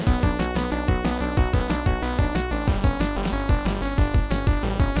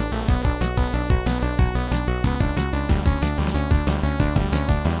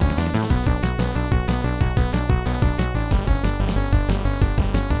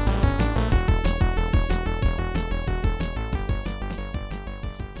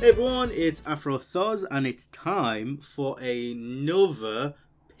Hey everyone, it's Afro Thoz, and it's time for another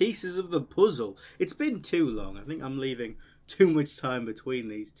Pieces of the Puzzle. It's been too long. I think I'm leaving too much time between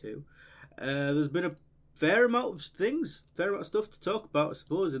these two. There's been a fair amount of stuff to talk about, I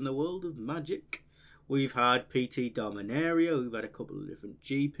suppose, in the world of Magic. We've had PT Dominaria, we've had a couple of different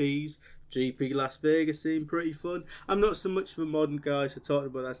GPs. GP Las Vegas seemed pretty fun. I'm not so much for modern guys, so talking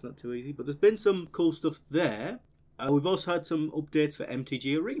about that's not too easy, but there's been some cool stuff there. We've also had some updates for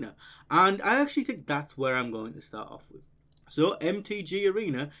MTG Arena, and I actually think that's where I'm going to start off with. So MTG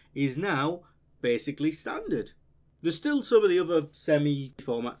Arena is now basically standard. There's still some of the other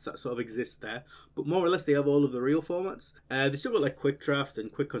semi-formats that sort of exist there, but more or less they have all of the real formats. They still got like Quick Draft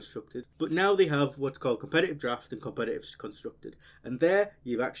and Quick Constructed, but now they have what's called Competitive Draft and Competitive Constructed. And there,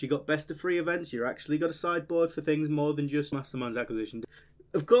 you've actually got best of 3 events, you've actually got a sideboard for things more than just Mastermind's Acquisition.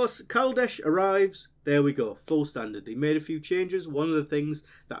 Of course, Kaladesh arrives. There we go, full standard. They made a few changes. One of the things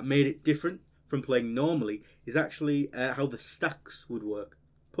that made it different from playing normally is actually how the stacks would work.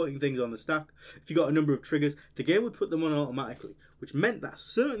 Putting things on the stack. If you got a number of triggers, the game would put them on automatically, which meant that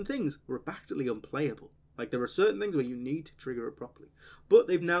certain things were practically unplayable. Like there were certain things where you need to trigger it properly. But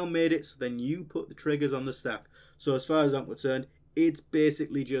they've now made it so then you put the triggers on the stack. So as far as I'm concerned, it's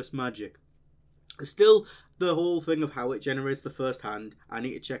basically just Magic. Still, the whole thing of how it generates the first hand, I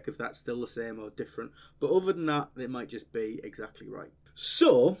need to check if that's still the same or different. But other than that, it might just be exactly right.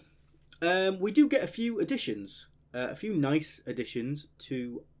 So, we do get a few additions. A few nice additions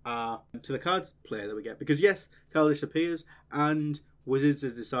to the cards player that we get. Because yes, Kaladesh appears, and Wizards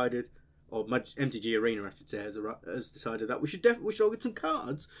has decided, or MTG Arena, I should say, has decided that we should all get some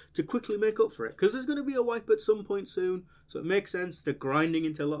cards to quickly make up for it. Because there's going to be a wipe at some point soon, so it makes sense to grinding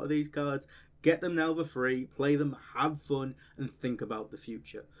into a lot of these cards. Get them now for free, play them, have fun, and think about the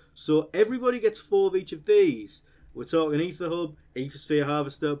future. So everybody gets 4 of each of these. We're talking Ether Hub, Ethersphere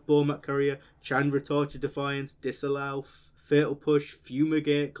Harvester, Bomat Courier, Chandra Torch of Defiance, Disallow, Fatal Push,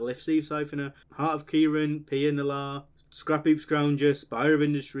 Fumigate, Glyph Sieve Siphoner, Heart of Kieran, Pia Nalar, Scrap Heap Scrounger, Spire of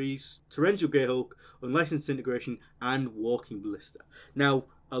Industries, Torrential Greyhawk, Unlicensed Integration, and Walking Ballista. Now,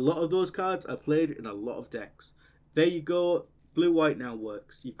 a lot of those cards are played in a lot of decks. There you go. Blue-white now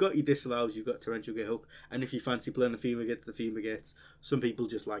works. You've got your Disallows, you've got Torrential Greyhawk, and if you fancy playing the Fumigates. Some people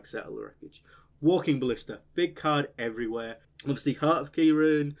just like Settle the Wreckage. Walking Ballista, big card everywhere. Obviously, Heart of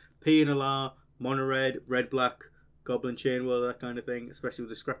Kieran, PNLR, Mono Red, Red Black, Goblin Chainwhirler, that kind of thing, especially with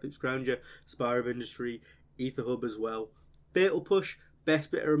the Scrap Heap Scrounger, Spire of Industry, Ether Hub as well. Fatal Push, best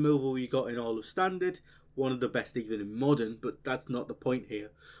bit of removal you got in all of Standard, one of the best even in Modern, but that's not the point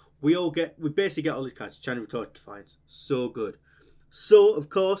here. We basically get all these cards. Chandra Torch Defiance. So good. So, of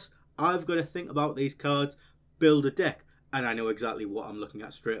course, I've got to think about these cards, build a deck, and I know exactly what I'm looking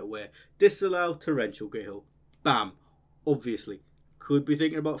at straight away. Disallow, Torrential Greyhawk. Bam. Obviously. Could be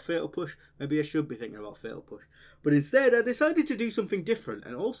thinking about Fatal Push. Maybe I should be thinking about Fatal Push. But instead, I decided to do something different,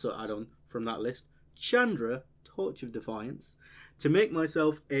 and also add on from that list, Chandra Torch of Defiance, to make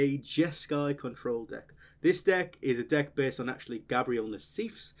myself a Jeskai control deck. This deck is a deck based on actually Gabriel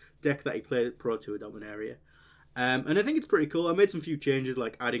Nassif's deck that he played at Pro Tour Dominaria. And I think it's pretty cool. I made some few changes,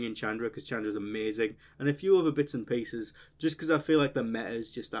 like adding in Chandra, because Chandra's amazing, and a few other bits and pieces, just because I feel like the meta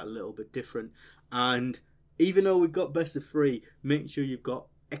is just that little bit different. And even though we've got best of 3, making sure you've got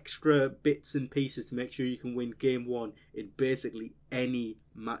extra bits and pieces to make sure you can win game 1 in basically any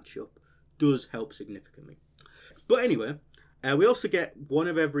matchup does help significantly. But anyway, we also get 1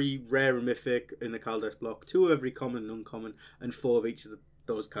 of every rare and mythic in the Kaladesh block, 2 of every common and uncommon, and 4 of each of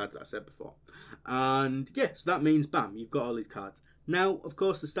those cards that I said before. And yeah, so that means bam, you've got all these cards. Now, of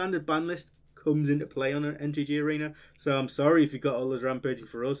course, the standard ban list comes into play on an MTG Arena, so I'm sorry if you got all those Rampaging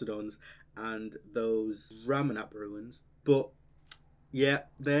Ferocidons and those Ramanap Ruins, but yeah,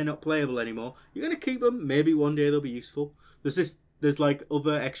 they're not playable anymore. You're going to keep them, maybe one day they'll be useful. There's like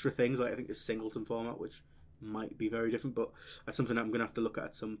other extra things, like I think the Singleton format, which might be very different, but that's something that I'm going to have to look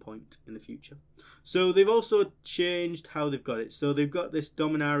at some point in the future. So they've also changed how they've got it. So they've got this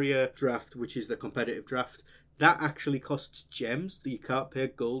Dominaria draft, which is the competitive draft. That actually costs gems. You can't pay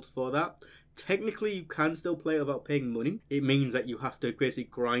gold for that. Technically, you can still play it without paying money. It means that you have to basically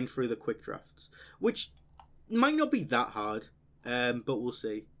grind through the quick drafts, which might not be that hard, but we'll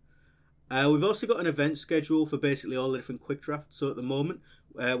see. We've also got an event schedule for basically all the different quick drafts. So at the moment,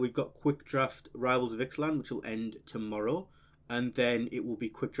 we've got Quick Draft Rivals of Ixalan, which will end tomorrow. And then it will be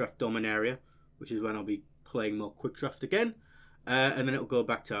Quick Draft Dominaria, which is when I'll be playing more Quick Draft again. And then it'll go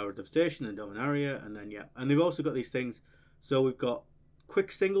back to Hour of Devastation and Dominaria. And then, yeah. And they've also got these things. So we've got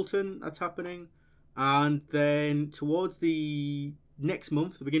Quick Singleton that's happening. And then towards the next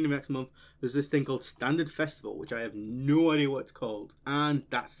month, the beginning of next month, there's this thing called Standard Festival, which I have no idea what it's called. And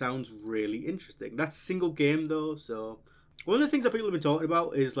that sounds really interesting. That's single game though, so... One of the things that people have been talking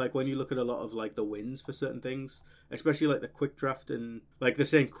about is like when you look at a lot of like the wins for certain things, especially like the quick draft and like they're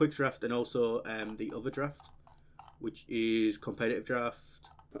saying quick draft and also the other draft, which is competitive draft.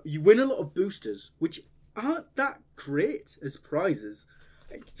 You win a lot of boosters, which aren't that great as prizes.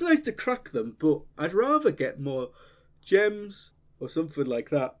 It's nice to crack them, but I'd rather get more gems or something like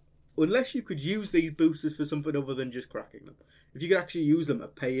that. Unless you could use these boosters for something other than just cracking them. If you could actually use them to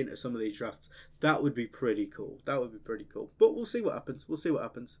pay into some of these drafts, that would be pretty cool. But we'll see what happens.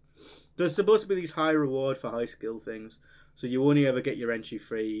 There's supposed to be these high reward for high skill things. So you only ever get your entry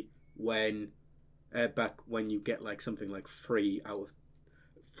free when you get like something like free out of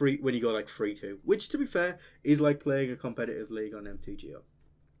free when you go like 3-2. Which to be fair is like playing a competitive league on MTGO.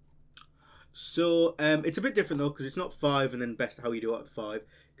 So it's a bit different though, because it's not 5 and then best how you do out of 5,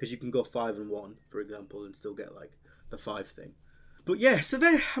 because you can go 5 and 1, for example, and still get like the 5 thing. But yeah, so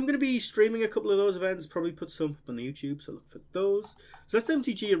there, I'm going to be streaming a couple of those events, probably put some up on the YouTube, so look for those. So that's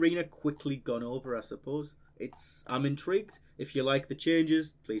MTG Arena quickly gone over, I suppose. I'm intrigued. If you like the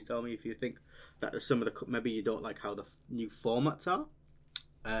changes, please tell me if you think that some of the, maybe you don't like how the new formats are.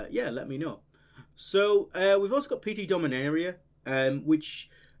 Yeah, let me know. So we've also got PT Dominaria, which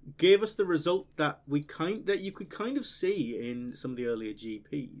gave us the result that you could kind of see in some of the earlier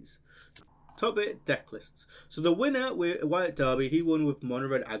GPs. Top 8 deck lists. So the winner, Wyatt Darby, he won with Mono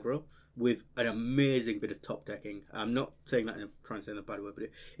Red Aggro with an amazing bit of top decking. I'm not saying that trying to say in a bad way, but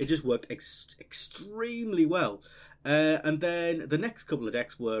it just worked extremely well. And then the next couple of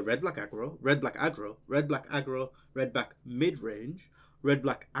decks were Red Black Aggro, Red Black Aggro, Red Black Aggro, Red Black Mid Range, Red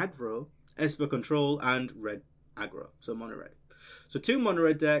Black Aggro, Esper Control, and Red Aggro. So Mono Red. So 2 Mono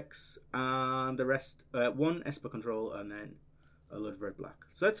Red decks, and the rest, 1 Esper Control, and then a load of Red Black.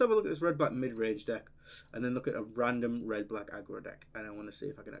 So let's have a look at this Red Black Mid Range deck, and then look at a random Red Black Aggro deck, and I want to see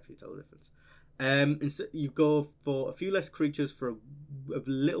if I can actually tell the difference. Instead, you go for a few less creatures for a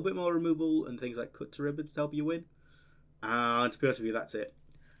little bit more removal and things like cut to ribbons to help you win. And to be honest with you, that's it.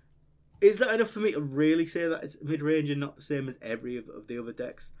 Is that enough for me to really say that it's mid-range and not the same as every of the other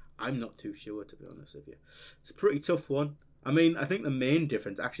decks? I'm not too sure, to be honest with you. It's a pretty tough one. I mean, I think the main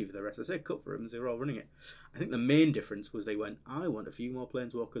difference, actually for the rest, I said cut for ribbons, they were all running it. I think the main difference was they went, I want a few more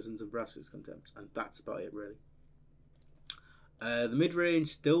Planeswalkers and some Brass's Contempt, and that's about it, really. The mid-range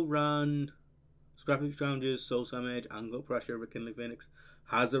still ran Scrappy Scroungers, Soul Mage, Anglo Pressure, Rekindling Phoenix,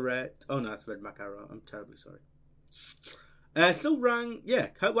 Hazaret. Oh no, that's Red Macaro. I'm terribly sorry. Still ran, yeah.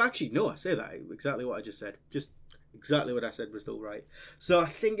 Well, actually, no, I say that exactly what I just said. Just exactly what I said was still right. So I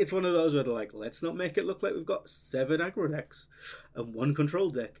think it's one of those where they're like, let's not make it look like we've got 7 aggro decks and 1 control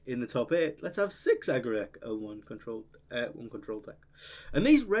deck in the top 8. Let's have 6 aggro deck and 1 control deck. And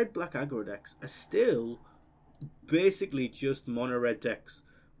these red-black aggro decks are still basically just mono-red decks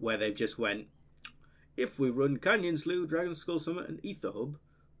where they've just went, if we run Canyon Slough, Dragon Skull Summit, and Ether Hub,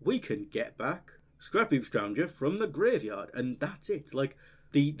 we can get back Scrappy Scrounger from the graveyard. And that's it. Like,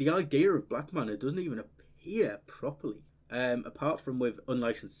 the idea of black mana doesn't even appear properly. Apart from with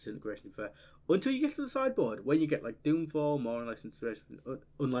Unlicensed Disintegration Fair. Until you get to the sideboard, when you get like Doomfall, more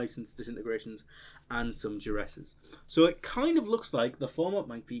Unlicensed Disintegrations, and some Duresses. So it kind of looks like the format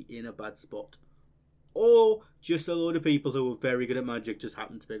might be in a bad spot. Or just a load of people who are very good at Magic just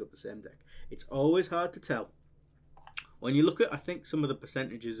happen to pick up the same deck. It's always hard to tell. When you look at, I think, some of the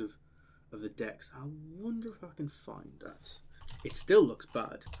percentages of the decks, I wonder if I can find that. It still looks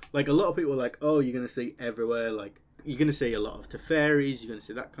bad. Like, a lot of people are like, oh, you're going to see everywhere, like, you're going to see a lot of Teferis, you're going to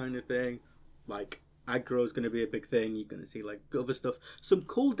see that kind of thing. Like, aggro is going to be a big thing. You're going to see, like, other stuff. Some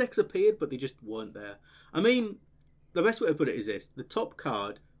cool decks appeared, but they just weren't there. I mean, the best way to put it is this. The top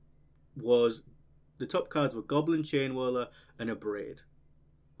cards were Goblin Chainwhirler and a Braid.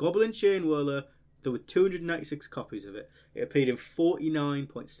 Goblin Chainwhirler, there were 296 copies of it. It appeared in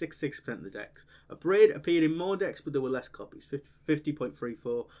 49.66% of the decks. A Braid appeared in more decks, but there were less copies,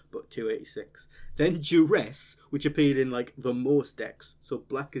 50.34, but 286. Then Duress, which appeared in like the most decks. So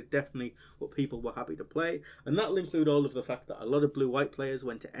black is definitely what people were happy to play, and that'll include all of the fact that a lot of blue-white players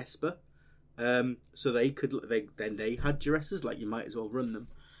went to Esper, so they had Duresses. Like, you might as well run them.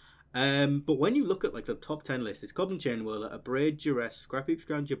 But when you look at like the top 10 list, it's Goblin Chainwhirler, a Braid, Duress, Scrappy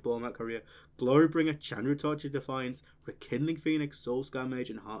Scrounger, Bowmat Courier, Glorybringer, Chandra Torch of Defiance, Rekindling Phoenix, Soulscar Mage,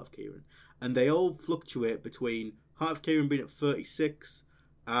 and Heart of Kieran. And they all fluctuate between Heart of Kieran being at 36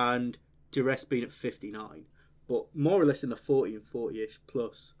 and Duress being at 59. But more or less in the 40 and 40-ish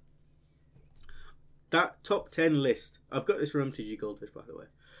plus. That top 10 list, I've got this from MTG Goldfish, by the way.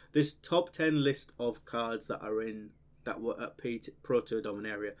 This top 10 list of cards that are in that were at Proto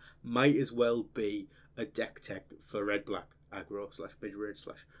Dominaria might as well be a deck tech for red-black aggro / mid-range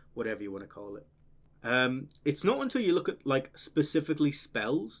 / whatever you want to call it. It's not until you look at like specifically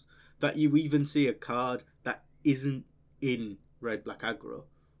spells that you even see a card that isn't in red-black aggro,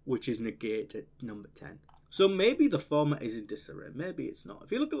 which is negated at number 10. So maybe the format is in disarray. Maybe it's not.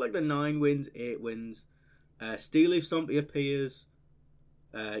 If you look at like the 9 wins, 8 wins, Steel Leaf Stompy appears.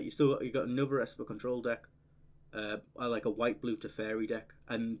 You got another Esper control deck, like a white-blue Teferi deck,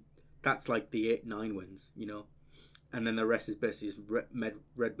 and that's like the 8-9 wins, you know. And then the rest is basically just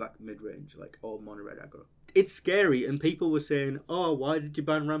red-black mid-range, like all mono-red aggro. It's scary, and people were saying, oh, why did you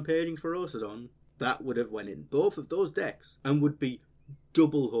ban Rampaging Ferocidon? That would have went in both of those decks, and would be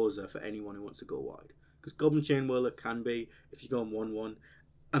double hoser for anyone who wants to go wide. Because Goblin Chainwhirler can be, if you go on 1-1,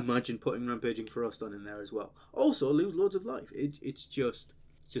 imagine putting Rampaging Ferocidon in there as well. Also, lose loads of life. It's just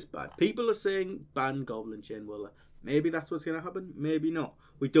bad. People are saying ban Goblin Chainwhirler. Maybe that's what's going to happen. Maybe not.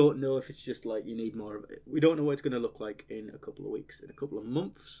 We don't know if it's just like you need more of it. We don't know what it's going to look like in a couple of weeks, in a couple of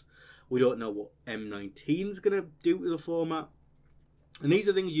months. We don't know what M19 is going to do to the format. And these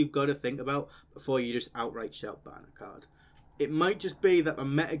are things you've got to think about before you just outright shout ban a card. It might just be that the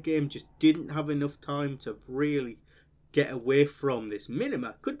metagame just didn't have enough time to really get away from this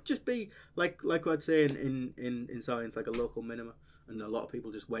minima. Could just be like I'd say in science, like a local minima. And a lot of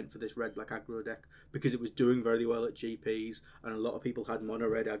people just went for this red-black aggro deck because it was doing very well at GPs, and a lot of people had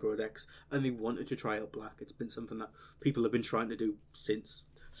mono-red aggro decks, and they wanted to try out black. It's been something that people have been trying to do since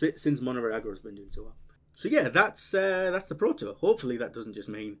mono-red aggro has been doing so well. So yeah, that's the Proto. Hopefully that doesn't just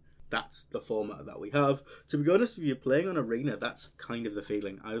mean that's the format that we have. To be honest with you, playing on Arena, that's kind of the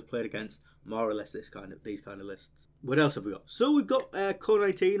feeling. I've played against more or less these kind of lists. What else have we got? So we've got Core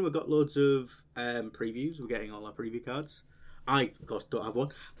 19. We've got loads of previews. We're getting all our preview cards. I, of course, don't have one,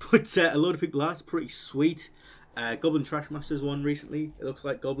 but a load of people are. It's pretty sweet. Goblin Trashmasters won recently. It looks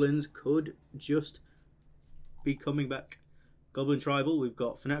like Goblins could just be coming back. Goblin Tribal, we've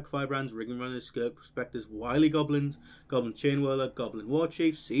got Fnatic Firebrands, Rigging Runners, Skirk Prospectors, Wily Goblins, Goblin Chainwhirler, Goblin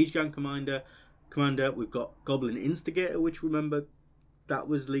Warchief, Siege Gang Commander. We've got Goblin Instigator, which, remember, that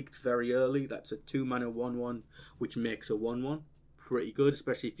was leaked very early. That's a 2-mana 1-1, which makes a 1-1. Pretty good,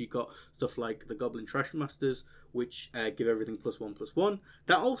 especially if you've got stuff like the Goblin Trashmasters, which give everything +1/+1.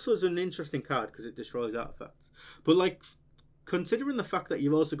 That also is an interesting card because it destroys artifacts. But like, considering the fact that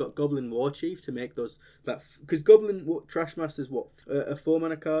you've also got Goblin Warchief to make those, because Goblin Trashmasters, what, a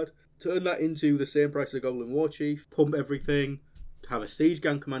 4-mana card, turn that into the same price as a Goblin Warchief, pump everything, have a Siege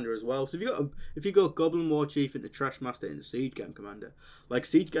Gang Commander as well. So if you go Goblin Warchief into Trashmaster into Siege Gang Commander, like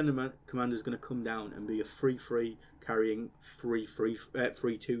Siege Gang Commander is going to come down and be a 3/3 carrying 3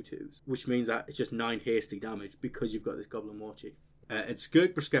 2/2s, which means that it's just 9 hasty damage because you've got this Goblin Warchief. And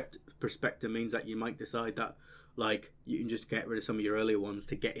Skirk Prospector means that you might decide that like you can just get rid of some of your earlier ones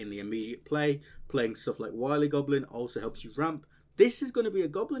to get in the immediate play. Playing stuff like Wily Goblin also helps you ramp. This is going to be a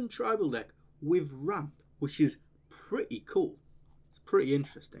Goblin Tribal deck with ramp, which is pretty cool. Pretty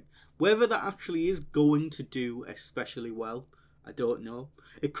interesting. Whether that actually is going to do especially well, I don't know.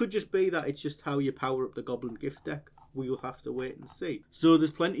 It could just be that it's just how you power up the Goblin Gift deck. We will have to wait and see. So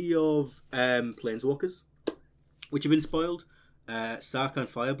there's plenty of Planeswalkers, which have been spoiled. Sarkhan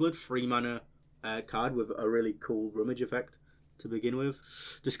Fireblood, 3-mana card with a really cool rummage effect to begin with.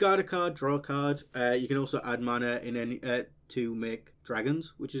 Discard a card, draw a card. You can also add mana in any to make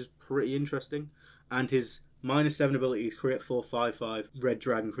dragons, which is pretty interesting. And his -7 ability is create 4/5/5 red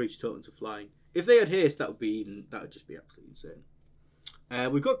dragon creature totem to flying. If they had haste, that would just be absolutely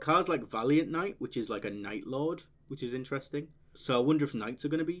insane. We've got cards like Valiant Knight, which is like a Night Lord, which is interesting. So I wonder if Knights are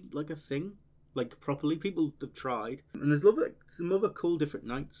going to be like a thing, like properly. People have tried, and there's some other cool different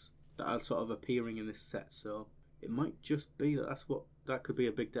Knights that are sort of appearing in this set. So it might just be that could be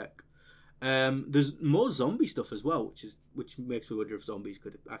a big deck. There's more zombie stuff as well, which makes me wonder if zombies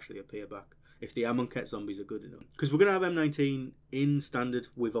could actually appear back. If the Amonkhet zombies are good enough. Because we're going to have M19 in standard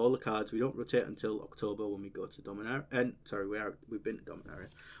with all the cards. We don't rotate until October when we go to Dominaria. We've been to Dominaria.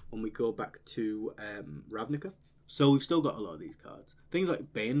 When we go back to Ravnica. So we've still got a lot of these cards. Things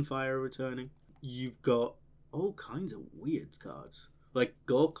like Banefire are returning. You've got all kinds of weird cards. Like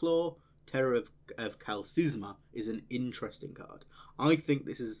Goreclaw, Terror of Kalsizma is an interesting card. I think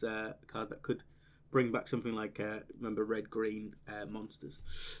this is a card that could bring back something like, remember, red-green monsters.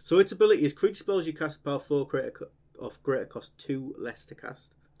 So its ability is creature spells you cast power 4 greater cost 2 less to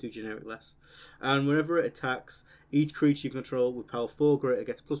cast. 2 generic less. And whenever it attacks, each creature you control with power 4 greater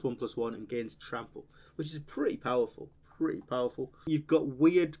gets +1/+1 and gains trample, which is pretty powerful. pretty powerful. You've got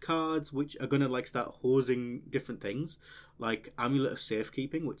weird cards which are going to like start hosing different things, like Amulet of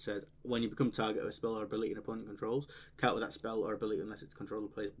Safekeeping, which says when you become target of a spell or ability an opponent controls, counter that spell or ability unless its controller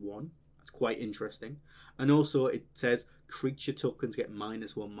plays 1. That's quite interesting. And also it says creature tokens get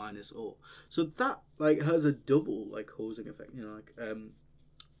 -1/-0. So that like has a double like hosing effect. You know, like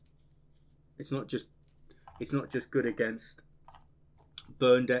it's not just good against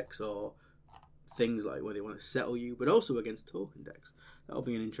burn decks or things like where they want to settle you, but also against token decks. That'll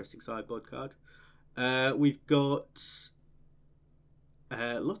be an interesting sideboard card. We've got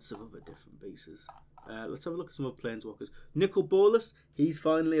lots of other different pieces. Let's have a look at some other Planeswalkers. Nicol Bolas, he's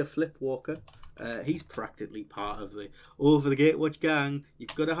finally a flip walker. He's practically part of the Over the Gatewatch gang.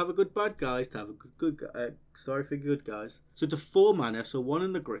 You've got to have a good bad guys to have a good story for good guys. So it's a 4 mana, so 1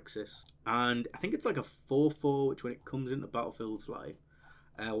 in the Grixis, and I think it's like a 4/4, which when it comes into the battlefield with fly,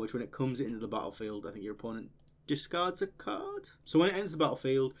 which when it comes into the battlefield, I think your opponent discards a card. So when it enters the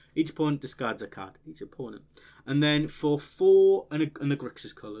battlefield, each opponent discards a card. Each opponent, and then for 4 and the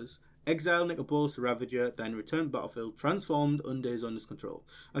Grixis colours, exile Nicol Bolas to Ravager, then return to the battlefield, transformed under his owner's control.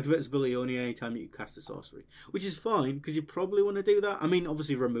 Activate this ability only anytime you cast a sorcery, which is fine because you probably want to do that. I mean,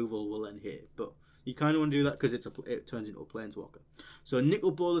 obviously removal will end here, but you kind of want to do that because it turns into a Planeswalker. So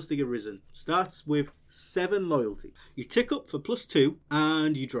Nicol Bolas the Arisen starts with 7 loyalty. You tick up for +2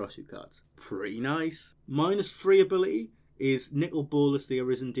 and you draw 2 cards. Pretty nice. -3 ability is Nicol Bolas the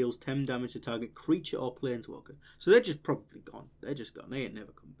Arisen deals 10 damage to target creature or Planeswalker. So they're just probably gone. They're just gone. They ain't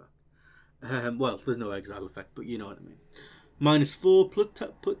never coming back. Well, there's no exile effect, but you know what I mean. -4,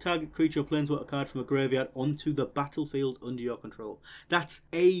 put target creature or Planeswalker card from a graveyard onto the battlefield under your control. That's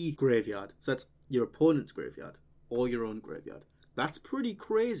a graveyard. So that's your opponent's graveyard or your own graveyard. That's pretty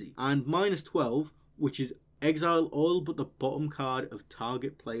crazy. And -12, which is exile all but the bottom card of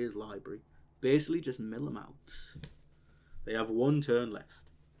target player's library. Basically just mill them out. They have 1 turn left.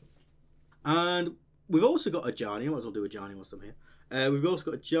 And we've also got a Ajani. I might as well do a Ajani whilst I'm here. We've also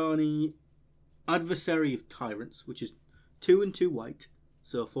got a Ajani Adversary of Tyrants, which is 2 and 2 white,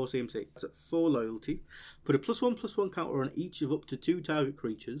 so 4 CMC. It's at 4 loyalty. Put a +1/+1 counter on each of up to 2 target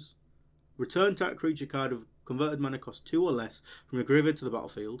creatures. Return target creature card of converted mana cost 2 or less from your graveyard to the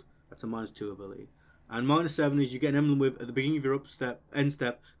battlefield. That's a -2 ability. And -7 is you get an emblem with, at the beginning of your end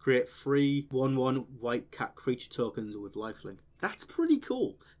step, create 3 1/1 white cat creature tokens with lifelink. That's pretty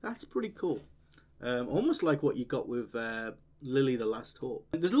cool. Almost like what you got with Lily the Last Hope.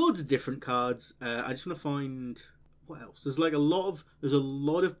 There's loads of different cards. I just want to find what else. There's a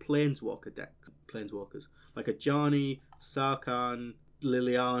lot of Planeswalkers, like Ajani, Sarkhan,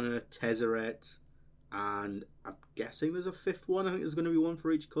 Liliana, Tezzeret, and I'm guessing there's a 5th one. I think there's going to be 1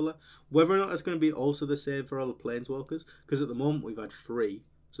 for each colour. Whether or not that's going to be also the same for all the Planeswalkers, because at the moment we've had 3,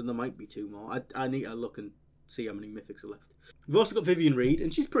 so there might be 2 more. I need to look and see how many mythics are left. We've also got Vivian Reed,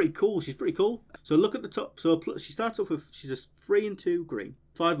 and she's pretty cool. So look at the top. So she starts off with, she's a 3 and 2 green,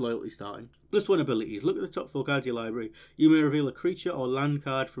 5 loyalty starting, +1 abilities. Look at the top 4 cards of your library. You may reveal a creature or land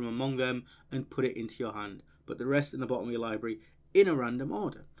card from among them and put it into your hand, but the rest in the bottom of your library in a random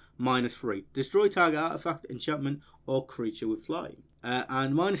order. -3, destroy target artifact, enchantment, or creature with flying.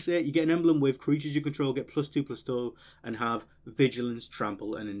 And -8, you get an emblem with creatures you control get +2/+2 and have vigilance,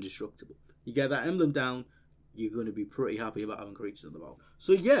 trample, and indestructible. You get that emblem down, you're going to be pretty happy about having creatures on the ball.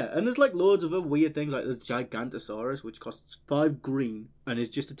 So yeah, and there's like loads of other weird things, like there's Gigantosaurus, which costs 5 green and is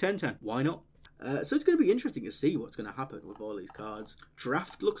just a 10/10. Why not? So it's going to be interesting to see what's going to happen with all these cards.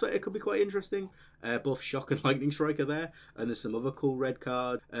 Draft looks like it could be quite interesting. Both Shock and Lightning Strike are there, and there's some other cool red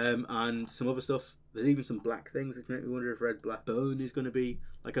cards, and some other stuff. There's even some black things, which make me wonder if Red Black Burn is going to be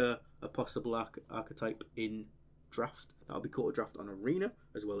like a possible archetype in Draft. That'll be cool to draft on Arena,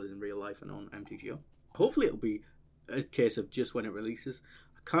 as well as in real life and on MTGO. Hopefully it'll be a case of just when it releases.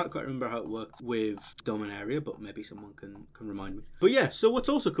 I can't quite remember how it worked with Dominaria, but maybe someone can remind me. But yeah, so what's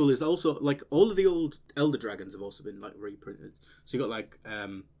also cool is also like all of the old Elder Dragons have also been like reprinted. So you got like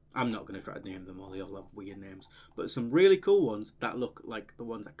I'm not going to try to name them all. They all have weird names, but some really cool ones that look like the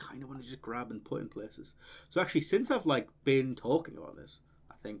ones I kind of want to just grab and put in places. So actually, since I've like been talking about this,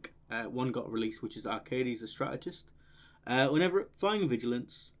 I think one got released, which is Arcades the Strategist. Whenever Flying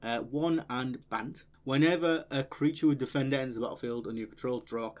Vigilance, 1 and Bant. Whenever a creature with Defender enters the battlefield under your control,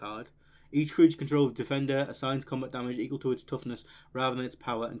 draw a card. Each creature controlled with Defender assigns combat damage equal to its toughness rather than its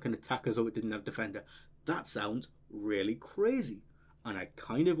power and can attack as though it didn't have Defender. That sounds really crazy, and I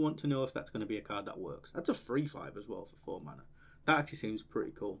kind of want to know if that's going to be a card that works. That's a 3/5 as well for 4 mana. That actually seems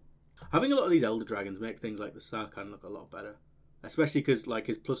pretty cool. Having a lot of these Elder Dragons make things like the Sarkhan look a lot better. Especially because like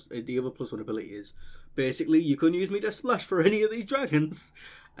the other +1 ability is basically you can use Meteor Splash for any of these dragons.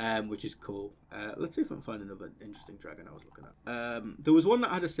 which is cool. Let's see if I can find another interesting dragon I was looking at. There was one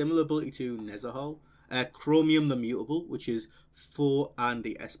that had a similar ability to Nezahal, Chromium the Mutable, which is 4 and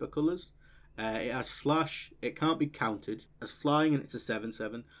the Esper colours. It has Flash, it can't be countered, has Flying, and it's a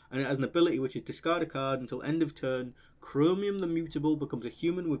 7/7, and it has an ability which is discard a card until end of turn. Chromium the Mutable becomes a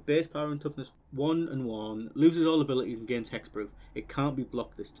human with base power and toughness 1 and 1, loses all abilities and gains hexproof. It can't be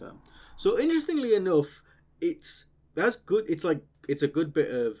blocked this turn. So interestingly enough, that's good. It's a good bit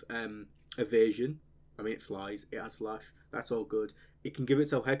of evasion. I mean, it flies, it has Flash, that's all good. It can give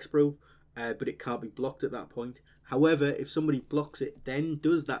itself hexproof, but it can't be blocked at that point. However, if somebody blocks it, then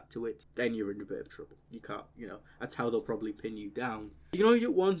does that to it, then you're in a bit of trouble. You can't, that's how they'll probably pin you down. You can only do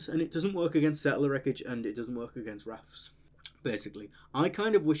it once, and it doesn't work against Settler Wreckage, and it doesn't work against Rafts, basically. I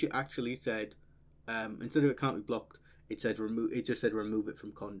kind of wish it actually said, instead of it can't be blocked, it just said remove it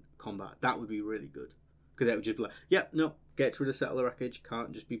from combat. That would be really good. Because that would just be like, get rid of Settler Wreckage,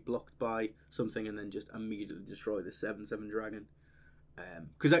 can't just be blocked by something and then just immediately destroy the 7/7 dragon.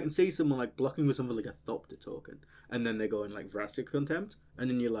 Because I can see someone like blocking with something like a Thopter token, and then they go in like Vrastic Contempt, and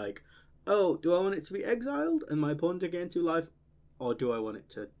then you're like, oh, do I want it to be exiled and my opponent to gain 2 life, or do I want it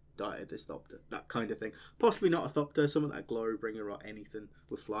to die at this Thopter? That kind of thing. Possibly not a Thopter, something like Glorybringer or anything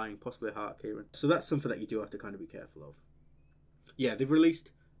with flying, possibly a Heart Kieran. So that's something that you do have to kind of be careful of. Yeah, they've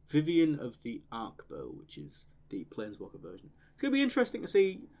released Vivian of the Arkbow, which is the Planeswalker version. It's going to be interesting to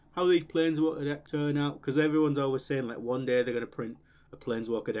see how these Planeswalker deck turn out, because everyone's always saying like one day they're going to print a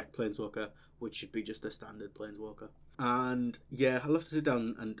Planeswalker deck Planeswalker, which should be just a standard Planeswalker. And yeah, I'll have to sit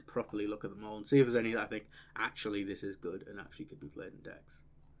down and properly look at them all and see if there's any that I think actually this is good and actually could be played in decks.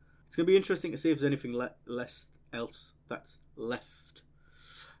 It's going to be interesting to see if there's anything else that's left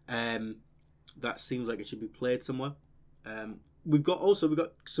that seems like it should be played somewhere. We've got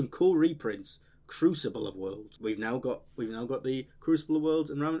some cool reprints. Crucible of Worlds. We've now got the Crucible of Worlds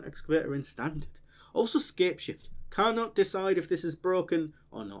and Remnant Excavator in standard. Also Scapeshift. Cannot decide if this is broken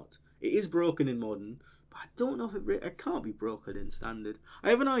or not. It is broken in modern, but I don't know if it can't be broken in standard.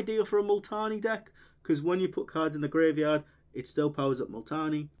 I have an idea for a Multani deck, because when you put cards in the graveyard, it still powers up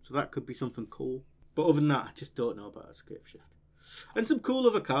Multani, so that could be something cool. But other than that, I just don't know about a Scapeshift. And some cool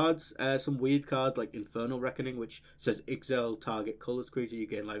other cards, some weird cards like Infernal Reckoning, which says exile target colours creature, you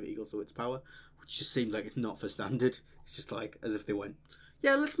gain life equal to its power, which just seems like it's not for standard. It's just like as if they went,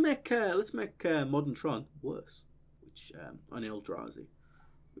 yeah, let's make Modern Tron worse, which on Eldrazi.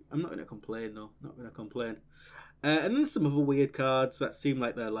 I'm not going to complain though. Not going to complain. And then some other weird cards that seem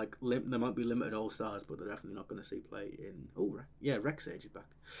like they're like they might be limited All Stars, but they're definitely not going to see play in. Rex Age is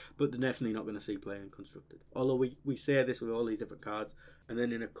back, but they're definitely not going to see play in Constructed. Although we say this with all these different cards, and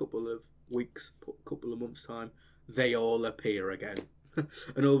then in a couple of weeks, couple of months time, they all appear again.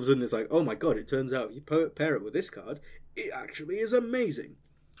 And all of a sudden it's like, oh my god! It turns out if you pair it with this card, it actually is amazing,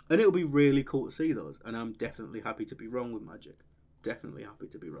 and it'll be really cool to see those. And I'm definitely happy to be wrong with Magic. Definitely happy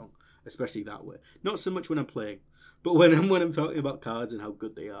to be wrong, especially that way. Not so much when I'm playing, but when I'm talking about cards and how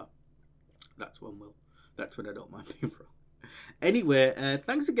good they are, that's when I don't mind being wrong. Anyway,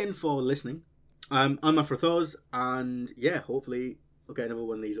 thanks again for listening. I'm Afrothos, and yeah, hopefully I'll get another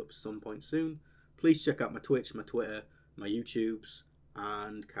one of these up some point soon. Please check out my Twitch, my Twitter, my YouTubes,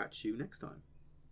 and catch you next time.